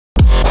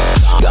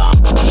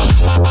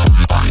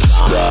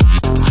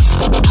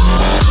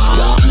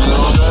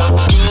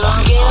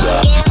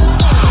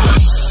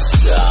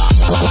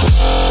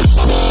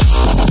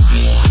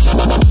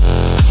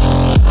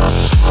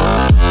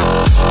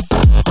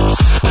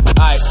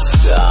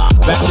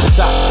back to the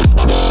top.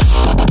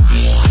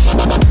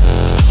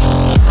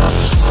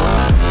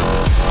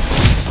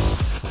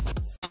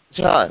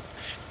 Time.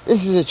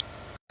 This is a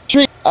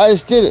treat. I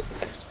just did it.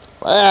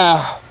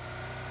 Wow.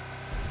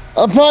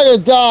 I'm probably gonna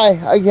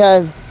die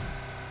again.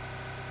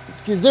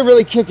 Because they're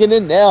really kicking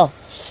in now.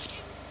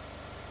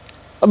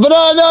 But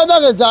no, I'm not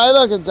gonna die. I'm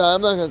not gonna die.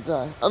 I'm not gonna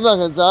die. I'm not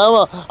gonna die.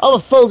 I'm gonna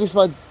focus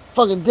my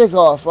fucking dick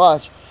off.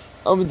 Watch.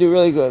 I'm gonna do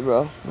really good,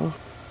 bro.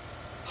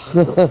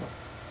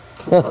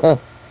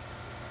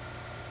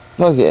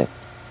 Fuck yeah.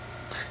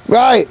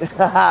 Right.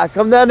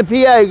 Come down to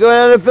PA. Go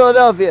down to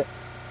Philadelphia.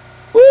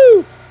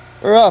 Woo!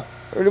 Or up.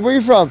 Where are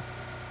you from?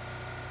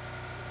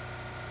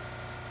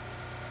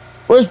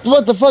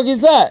 What the fuck is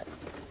that?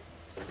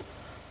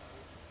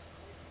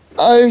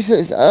 Oh, this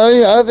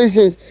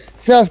is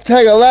South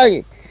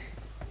Tagalagi.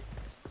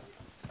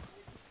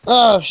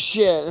 Oh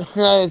shit!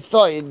 I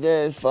thought you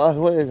did. Fuck!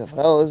 What the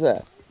hell is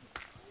that?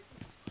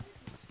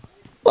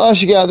 Oh, I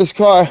should get out of this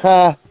car.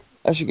 Ha!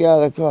 I should get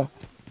out of the car.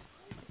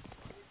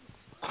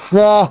 I'm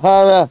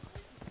out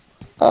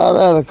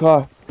of the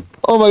car.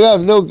 Oh my god! I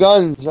have no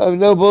guns. I have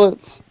no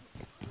bullets.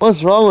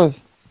 What's wrong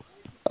with?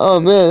 Oh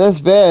man,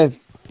 that's bad.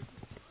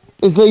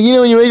 It's like, you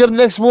know, when you wake up the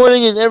next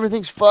morning and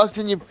everything's fucked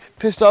and you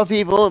pissed off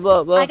people and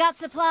blah blah. I got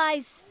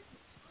supplies.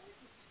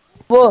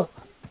 Well,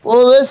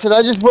 listen,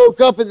 I just woke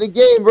up in the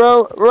game,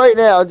 bro. Right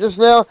now, just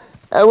now.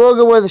 I woke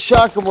up where the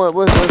shotgun went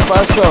with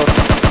 5 shells.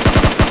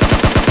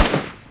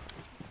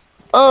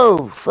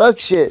 Oh, fuck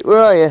shit. Where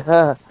are you?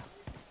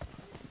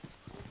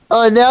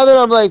 Oh, now that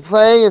I'm like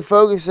playing and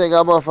focusing,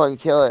 I'm gonna fucking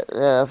kill it.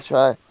 Yeah, I'll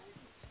try.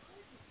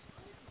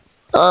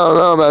 I don't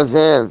know about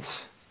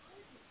Xans.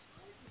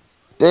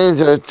 Xans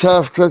are a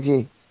tough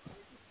cookie.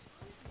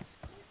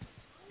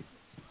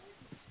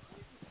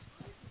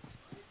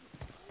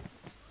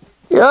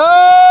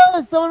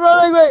 Yeah, someone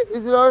running away.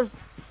 Is it ours?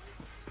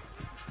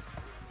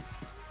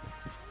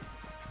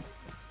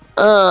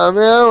 Oh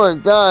man, I don't want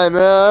to die,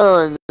 man. I don't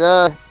want to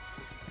die.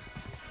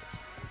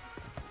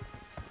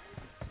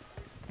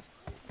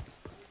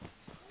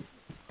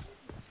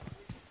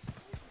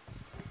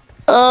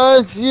 Oh,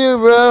 it's you,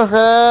 bro.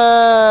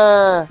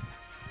 Ha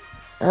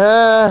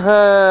ha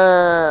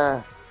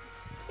ha.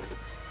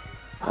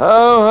 Ho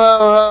ho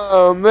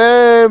ho.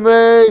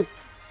 Merry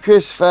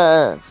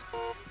Christmas.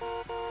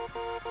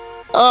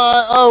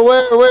 Oh,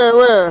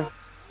 where?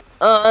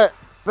 Alright,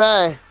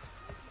 bye.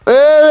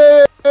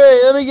 Wait,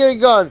 let me get a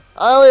gun.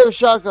 I only have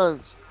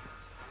shotguns.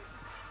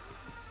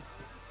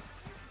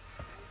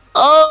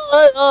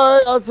 Alright,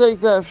 I'll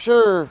take that,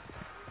 sure.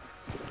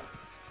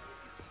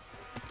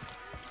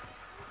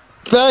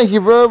 Thank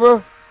you,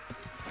 bro.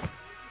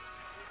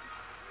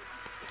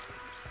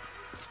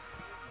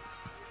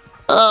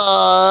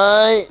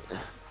 Alright.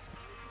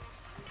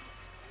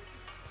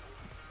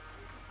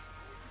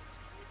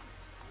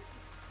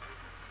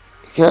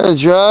 Can I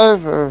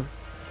drive or?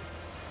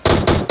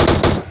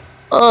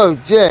 Oh,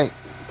 dick.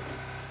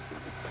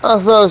 I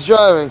thought I was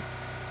driving.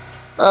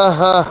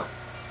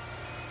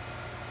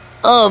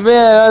 Oh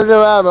man, I have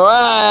no ammo.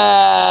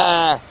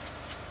 Ah!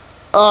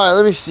 Alright,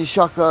 let me see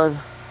shotgun.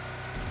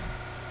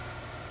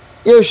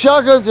 Yo,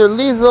 shotguns are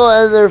lethal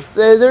and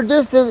their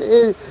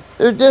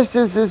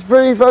distance is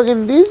pretty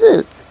fucking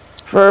decent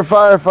for a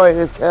firefight in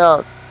a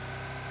town.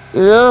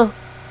 You know?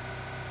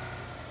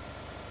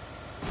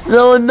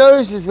 No one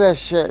notices that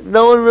shit.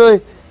 No one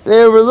really,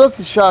 they overlook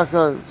the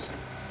shotguns.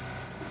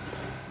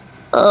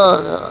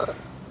 Oh no.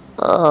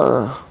 Oh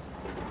no.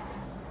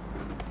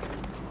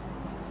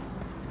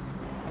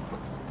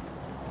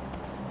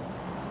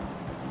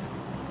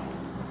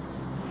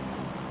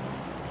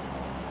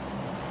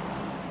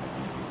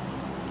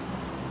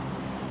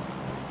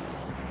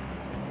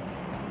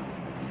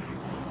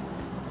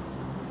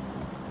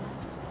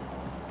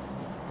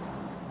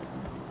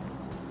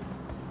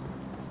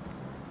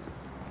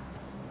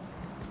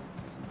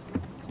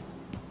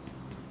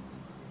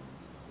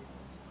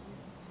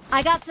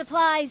 I got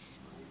supplies.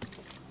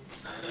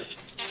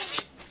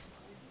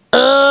 I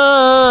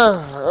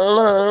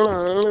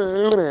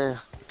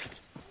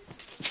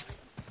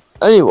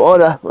need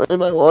water. Where's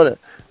my water?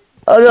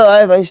 Oh no, I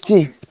have iced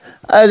tea.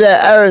 I have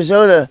that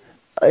Arizona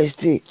iced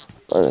tea.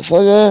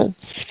 Motherfucker.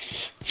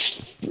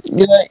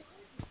 You like?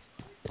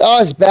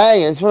 Oh, it's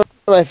banging. It's one of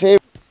my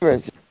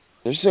favorites.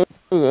 They're so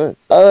good.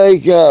 I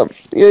like, do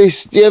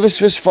you have a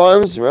Swiss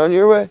Farms around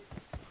your way?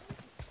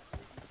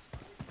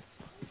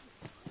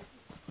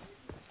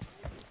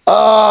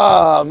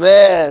 Oh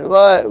man,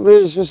 what? We're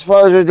just as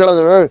far as we're down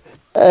the road,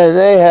 and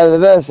they have the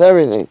best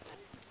everything.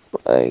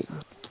 Like,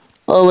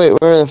 oh wait,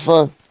 where the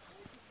fuck?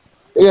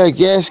 They got a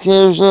gas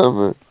can or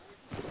something?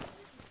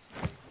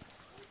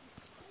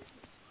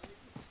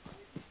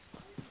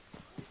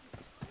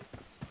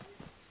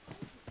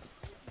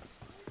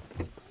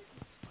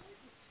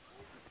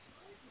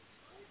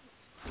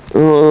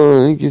 Oh,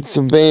 let me get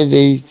some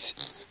Band-Aids.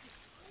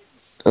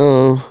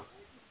 Oh.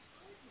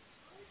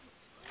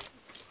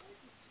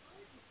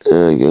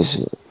 I guess.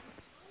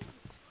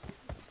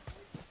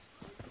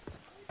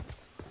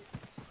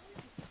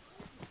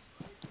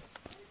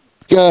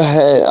 God,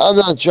 I'm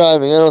not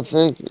driving, I don't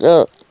think.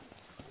 No.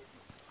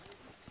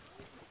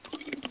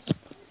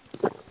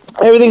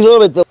 Everything's a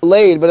little bit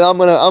delayed, but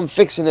I'm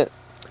fixing it.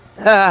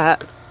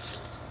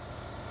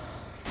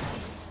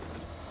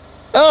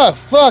 Oh,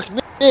 fuck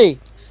me.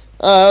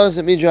 Oh, that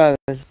wasn't me driving.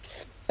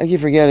 I keep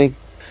forgetting.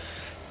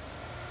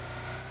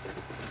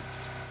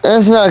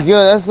 That's not good.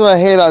 That's what I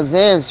hate on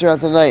Xans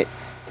throughout the night.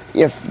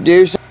 You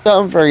do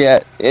something,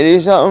 forget. You do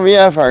something,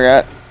 yeah,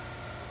 forget.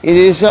 You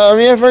do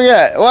something, yeah,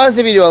 forget. Well, that's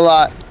if you do a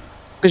lot.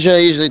 Which I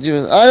usually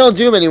do. I don't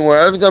do them anymore.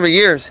 I haven't done them in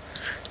years.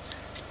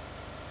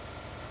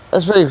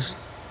 That's pretty...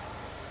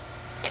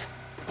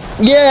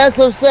 Yeah, that's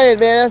what I'm saying,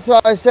 man. That's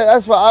why I said.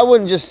 That's why I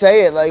wouldn't just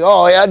say it like,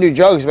 "Oh yeah, I do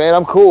drugs, man.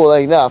 I'm cool."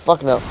 Like, nah,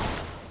 fuck no.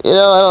 You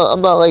know,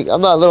 I'm not like,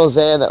 I'm not little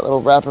Xan, that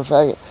little rapper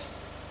faggot.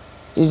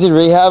 He's in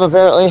rehab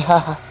apparently. You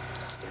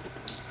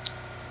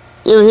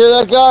ever hear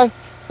that guy?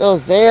 Little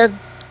Xan.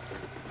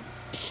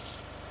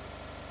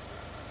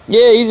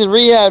 Yeah, he's in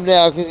rehab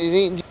now because he's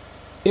eating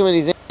too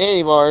many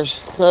Xanny bars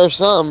or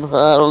something.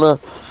 I don't know.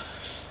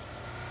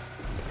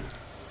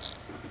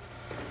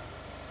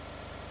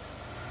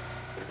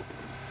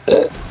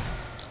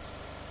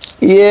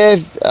 Yeah,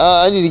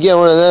 I need to get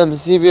one of them.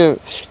 See if you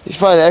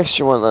find an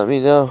extra one, let me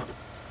know.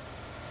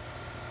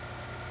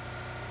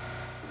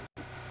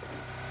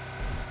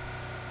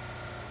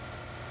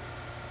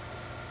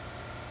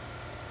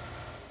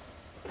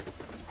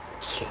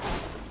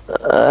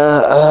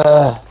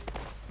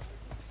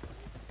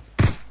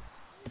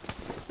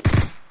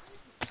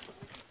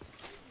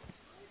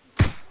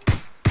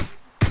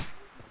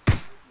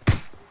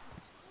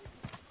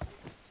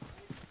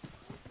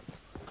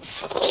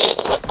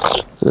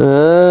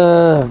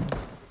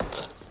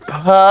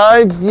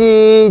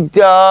 Pudgy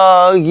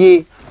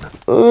doggy,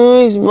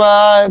 who's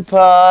my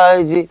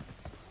Pudgy?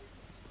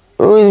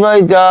 Who's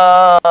my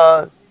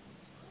dog?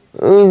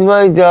 Who's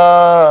my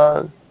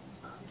dog?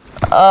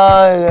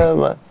 I know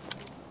my...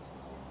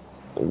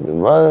 The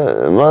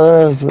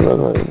mother has to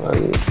look like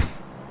Pudgy.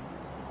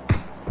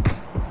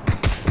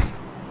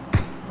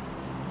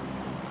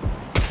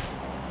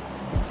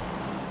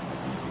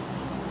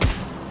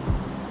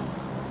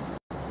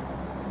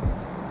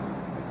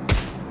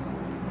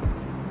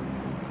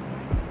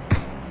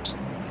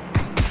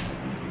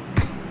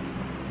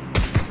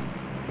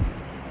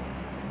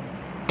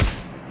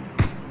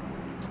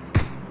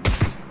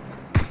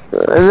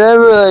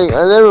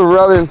 I never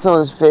rub it in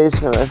someone's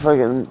face when I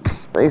fucking,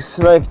 like,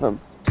 snipe them.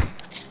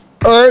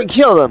 Or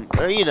kill them,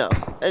 or, you know,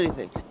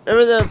 anything.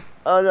 Remember them?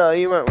 Oh no,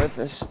 you weren't with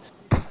us.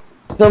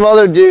 Some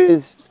other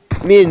dudes,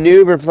 me and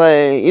Noob were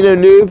playing, you know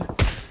Noob?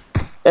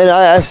 And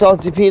I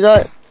Salty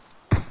Peanut?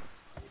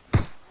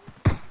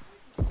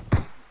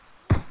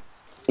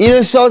 You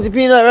know Salty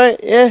Peanut, right?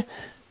 Yeah?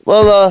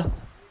 Well,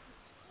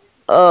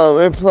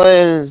 we're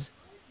playing,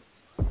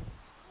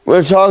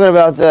 we're talking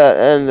about that,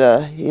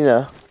 and, you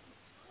know.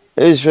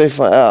 It was really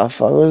fun. Oh,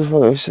 fuck. What the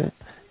fuck was I saying?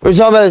 We were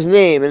talking about his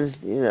name, and,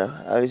 you know,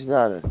 I was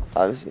not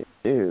obviously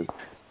a noob.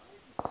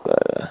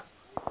 But,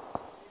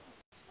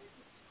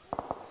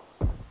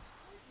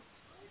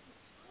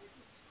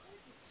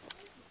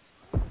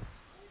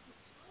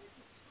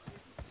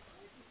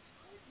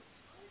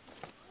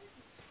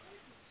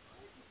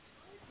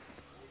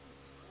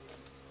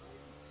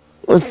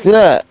 what's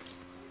that?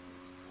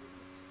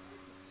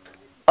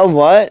 A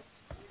what?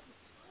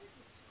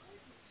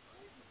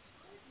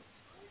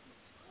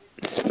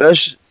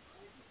 Special.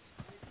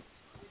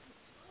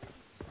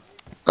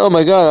 Oh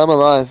my god, I'm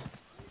alive.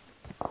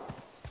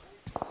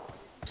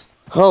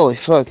 Holy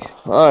fuck.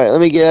 Alright, let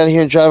me get out of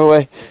here and drive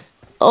away.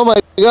 Oh my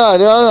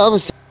god, I'm a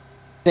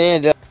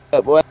stand up.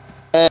 Wow.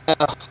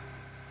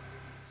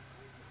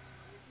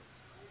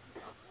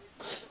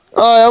 Alright,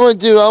 I'm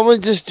gonna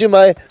just do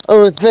my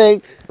own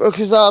thing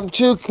because I'm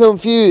too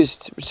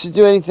confused to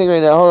do anything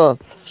right now. Hold on.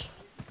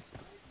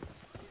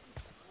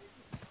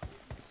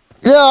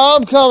 No,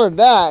 I'm coming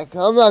back.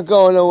 I'm not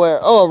going nowhere.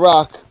 Oh, a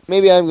rock.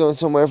 Maybe I'm going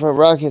somewhere if a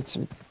rock hits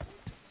me.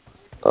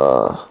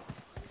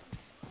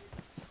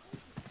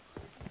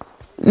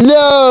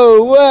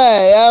 No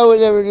way! I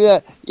would never do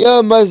that.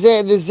 Yo, the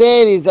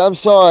Xannies, I'm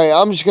sorry.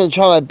 I'm just gonna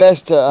try my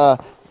best to,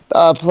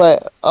 play.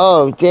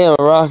 Oh, damn,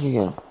 a rock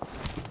again.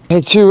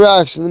 Hit 2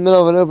 rocks in the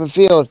middle of an open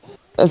field.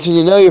 That's when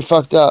you know you're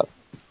fucked up.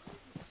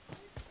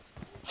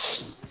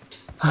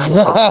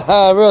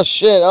 Real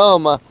shit. Oh,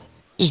 my.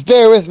 Just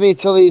bear with me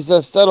till these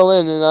settle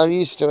in and I'm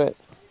used to it.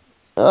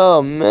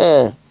 Oh,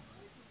 man.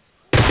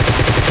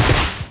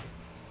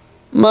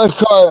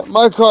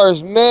 My car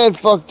is mad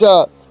fucked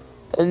up.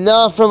 And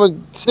not from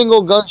a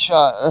single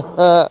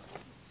gunshot.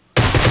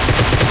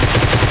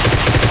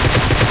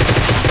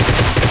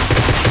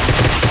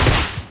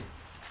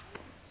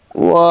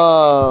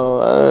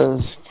 Whoa,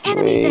 that's crazy.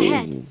 Enemies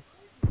ahead.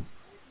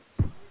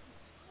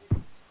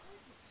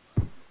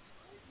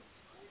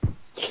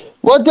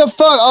 What the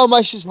fuck? Oh,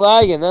 my shit's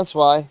lagging, that's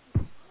why.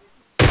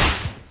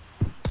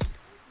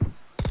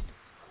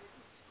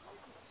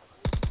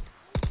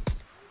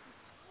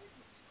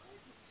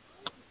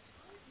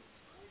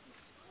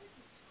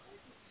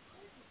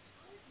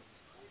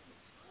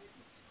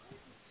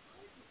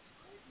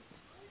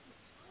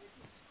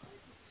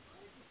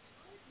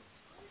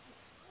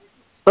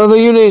 Oh, the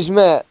your name's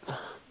Matt.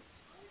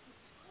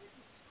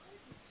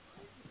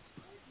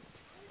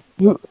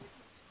 Who?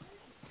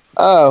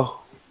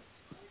 Oh.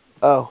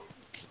 Oh.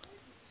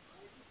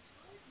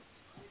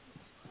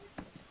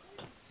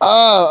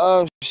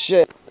 Oh,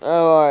 shit.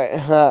 Oh,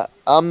 alright.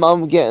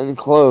 I'm getting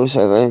close,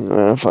 I think.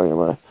 Where the fuck am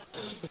I?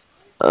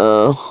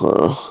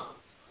 Oh,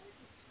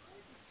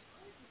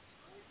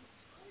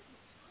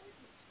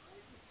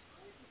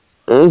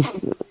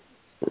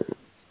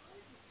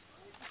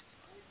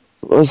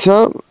 what's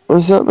up?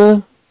 What's up,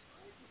 man?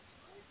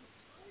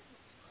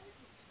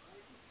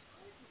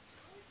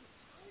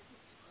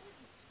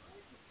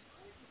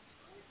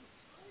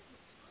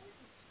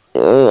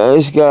 I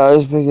just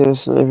picked up a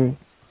sniper.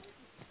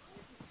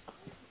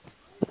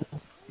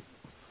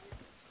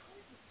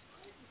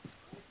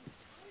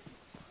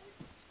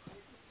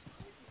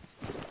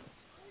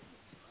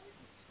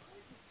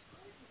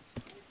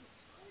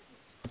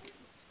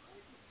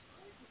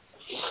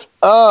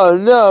 Oh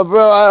no,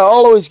 bro! I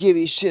always give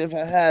you shit if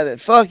I have it.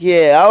 Fuck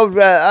yeah!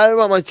 I don't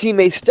want my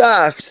teammates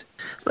stocked.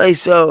 Like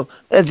so,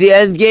 at the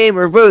end game,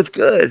 we're both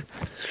good.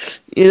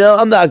 You know,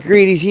 I'm not a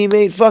greedy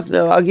teammate. Fuck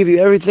no! I'll give you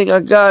everything I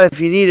got if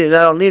you need it, and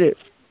I don't need it.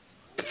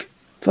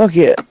 Fuck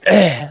yeah!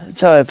 That's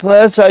how I play.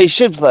 That's how you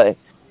should play.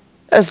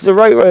 That's the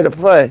right way to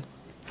play.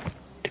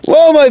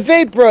 Whoa! My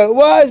vape broke.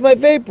 Why is my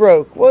vape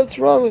broke? What's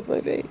wrong with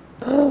my vape?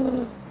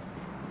 Oh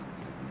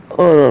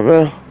no,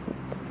 bro.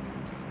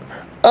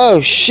 Oh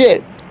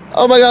shit!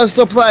 Oh my god, I'm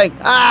still playing.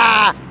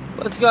 Ah!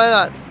 What's going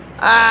on?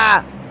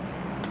 Ah!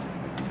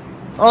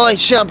 Holy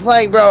shit, I'm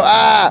playing, bro.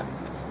 Ah!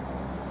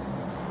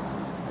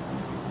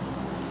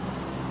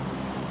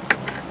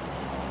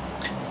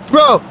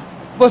 Bro,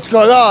 what's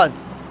going on?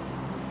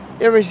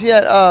 You ever see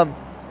that?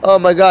 Oh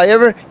my god, you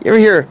ever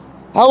hear?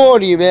 How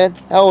old are you, man?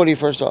 How old are you,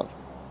 first off?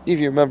 See if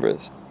you remember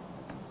this.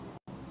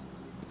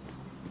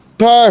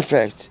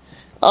 Perfect.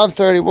 I'm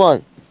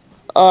 31.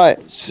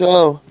 Alright,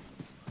 so.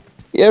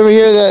 You ever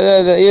hear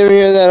that? You ever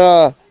hear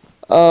that?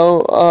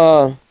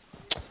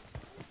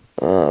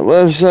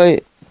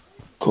 Website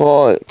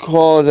called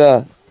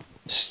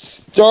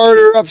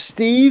Starter Up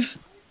Steve.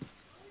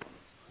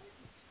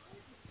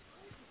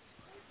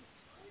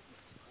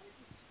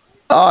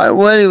 Alright.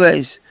 Well,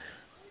 anyways,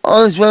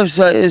 on this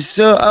website is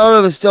so I don't know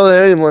if it's still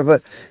there anymore,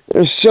 but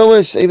there's so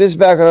much. Like, this is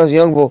back when I was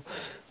young, bull.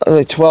 I was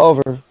like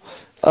 12 or.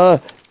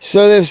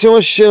 So there's so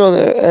much shit on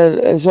there, and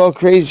it's all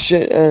crazy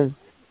shit and.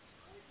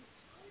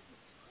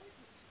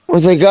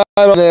 What they got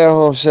on there,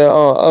 I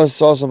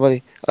saw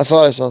somebody. I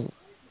thought I saw something.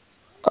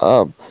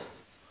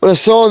 What I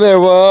saw on there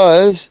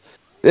was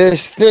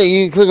this thing.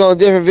 You can click on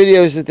different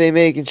videos that they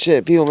make and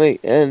shit, people make.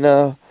 And,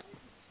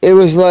 it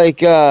was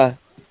like, I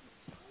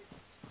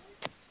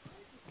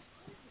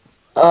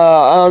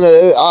don't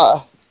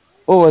know.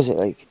 What was it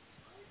like?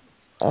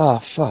 Oh,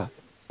 fuck.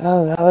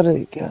 How did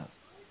it go?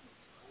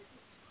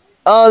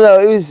 Oh, no,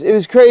 it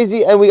was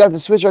crazy. And we got to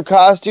switch our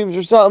costumes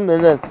or something.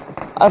 And then,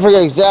 I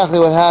forget exactly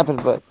what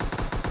happened, but.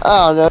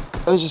 I don't know.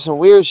 It was just some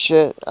weird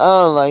shit.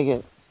 I don't like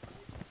it.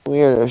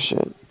 Weirdo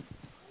shit.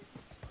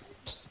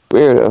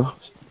 Weirdo.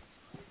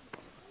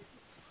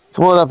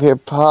 Come on up here,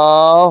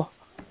 Paul.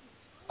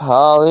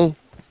 Polly.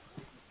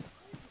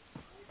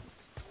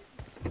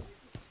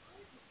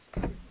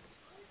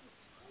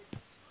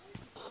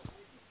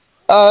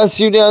 Oh, that's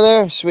you down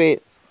there?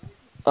 Sweet.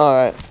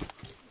 Alright.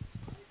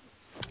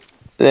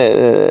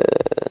 Alright.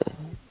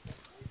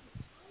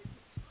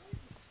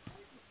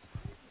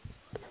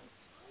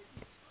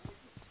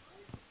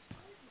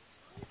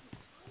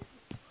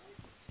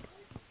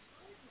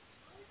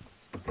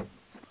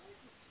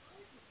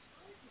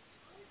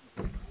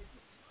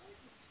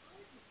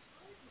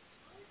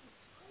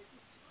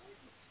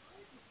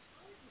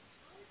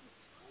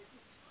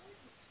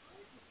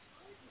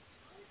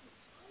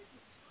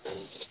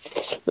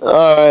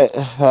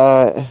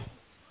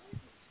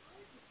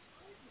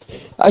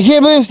 I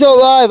can't believe I'm still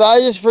alive. I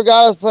just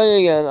forgot I was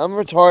playing again. I'm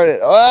retarded.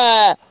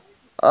 Ah!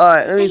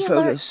 Alright, let me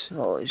focus.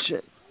 Holy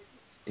shit.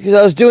 Because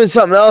I was doing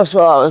something else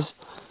while I was...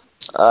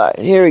 Alright,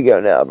 here we go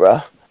now,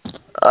 bro.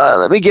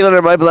 Let me get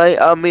under my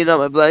blanket. I mean, not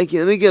my blanket.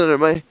 Let me get under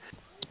my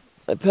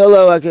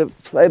pillow. I could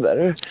play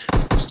better.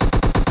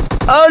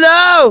 Oh,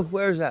 no!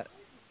 Where's that?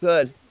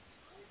 Good.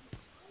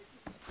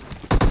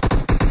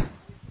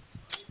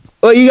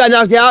 Oh, you got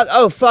knocked out?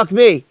 Oh, fuck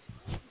me.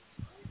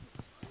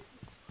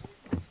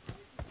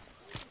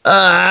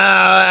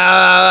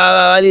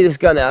 I need this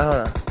gun now.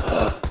 Hold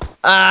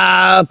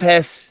on.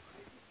 Piss.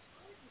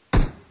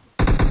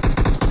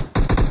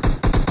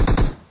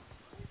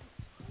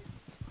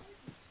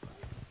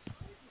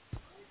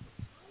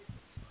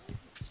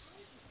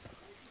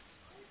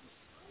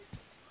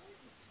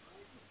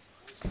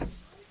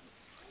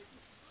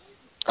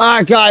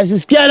 Alright, guys,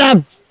 let's get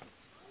him.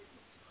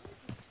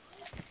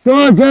 Come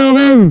on,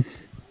 gentlemen.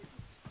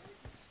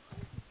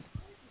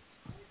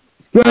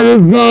 Get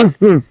this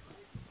bastard.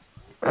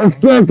 Let's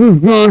get these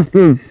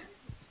bastards.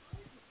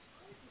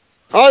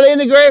 Are they in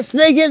the grass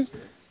snaking?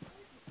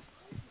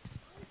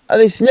 Are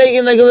they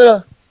snaking like a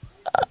little...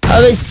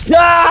 Are they...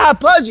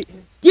 Pudgy!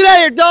 Get out of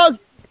here, dog!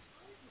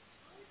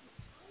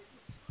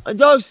 My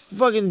dog's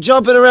fucking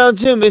jumping around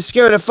too, man,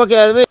 scaring the fuck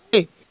out of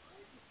me.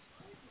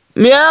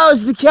 Meow,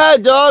 it's the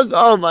cat, dog.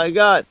 Oh my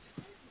god.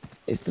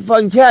 It's the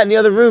fucking cat in the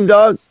other room,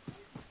 dog.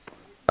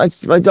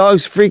 My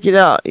dog's freaking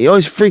out. He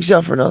always freaks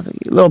out for nothing.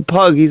 Little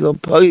pug. He's a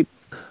little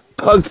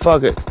pug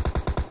fucker.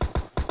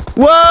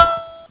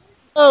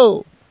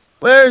 Whoa!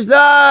 Where's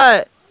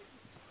that?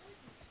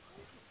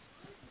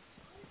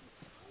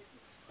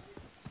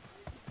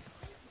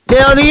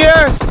 Down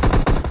here?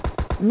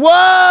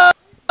 Whoa!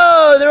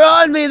 They're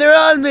on me! They're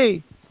on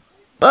me!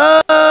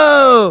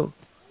 Whoa!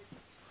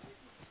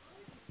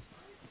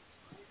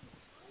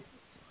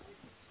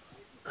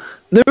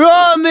 They're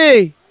on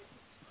me!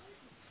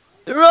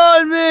 They're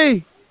on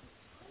me!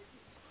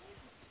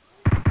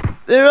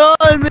 They're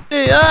on me!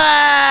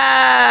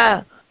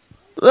 Ah!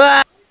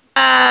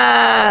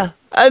 Ah!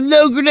 I have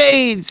no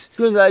grenades!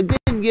 Because I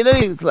didn't get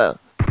anything slow.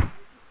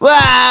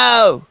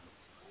 Wow!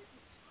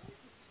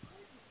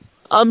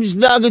 I'm just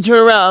not gonna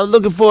turn around. I'm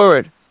looking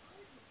forward.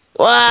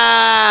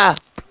 Wow!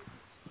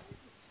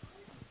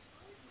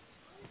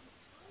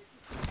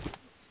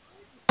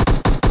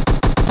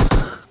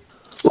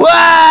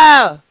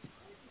 Wow!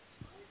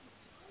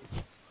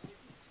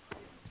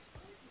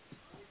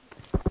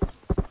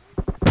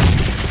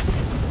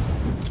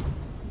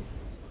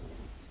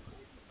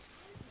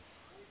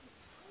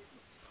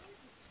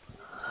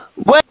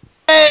 Where?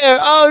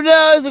 Oh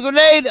no, it's a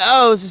grenade!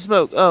 Oh, it's a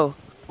smoke. Oh.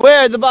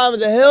 Where? At the bottom of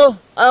the hill?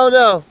 I don't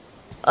know.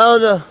 I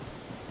don't know.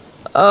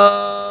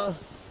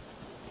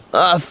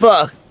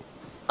 Fuck.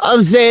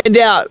 I'm staying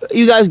out.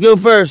 You guys go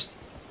first.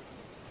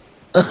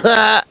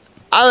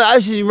 I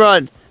should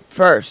run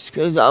first,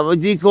 because I'm a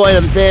decoy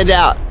and I'm staying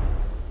out.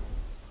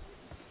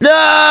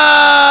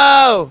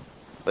 No!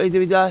 Wait, did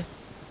we die?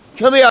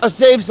 Come here, I'll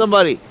save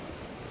somebody.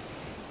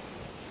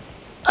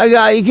 I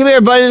got you. Come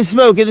here, buddy. In the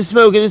smoke, in the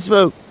smoke, in the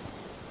smoke.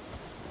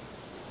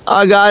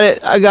 I got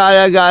it. I got it.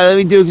 I got it. Let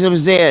me do it because I'm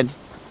Zand.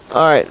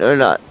 Alright, or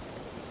not.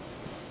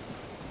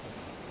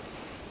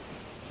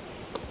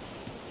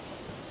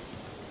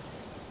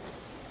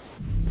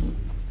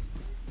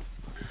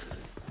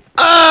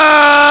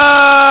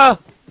 Ah!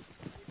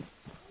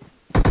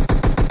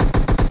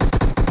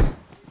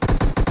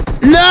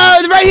 No,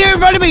 they're right here in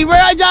front of me.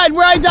 Where I died.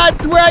 Where I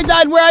died. Where I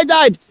died. Where I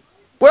died.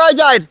 Where I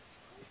died.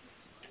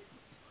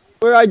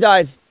 Where I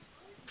died.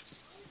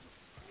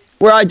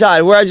 Where I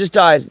died. Where I just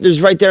died.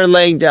 There's right there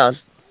laying down.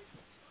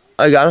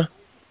 I got him.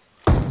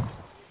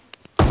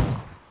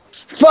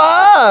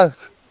 Fuck!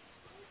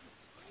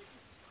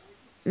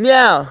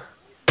 Meow.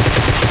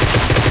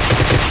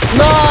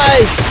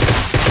 Nice!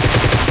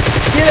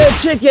 Get that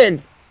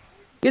chicken!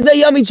 Get that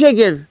yummy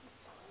chicken!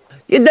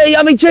 Get that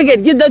yummy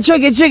chicken! Get that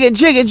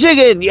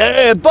chicken!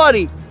 Yeah,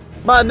 buddy!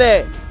 My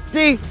man.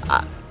 See?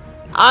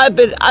 I've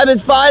been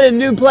finding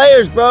new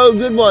players, bro.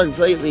 Good ones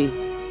lately.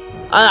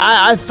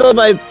 I feel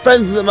my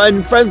friends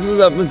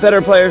with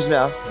better players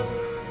now.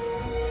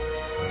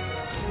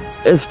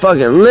 It's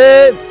fucking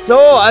lit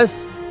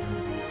sauce.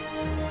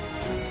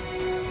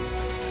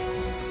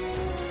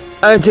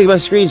 I gotta take my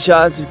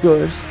screenshots, of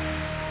course.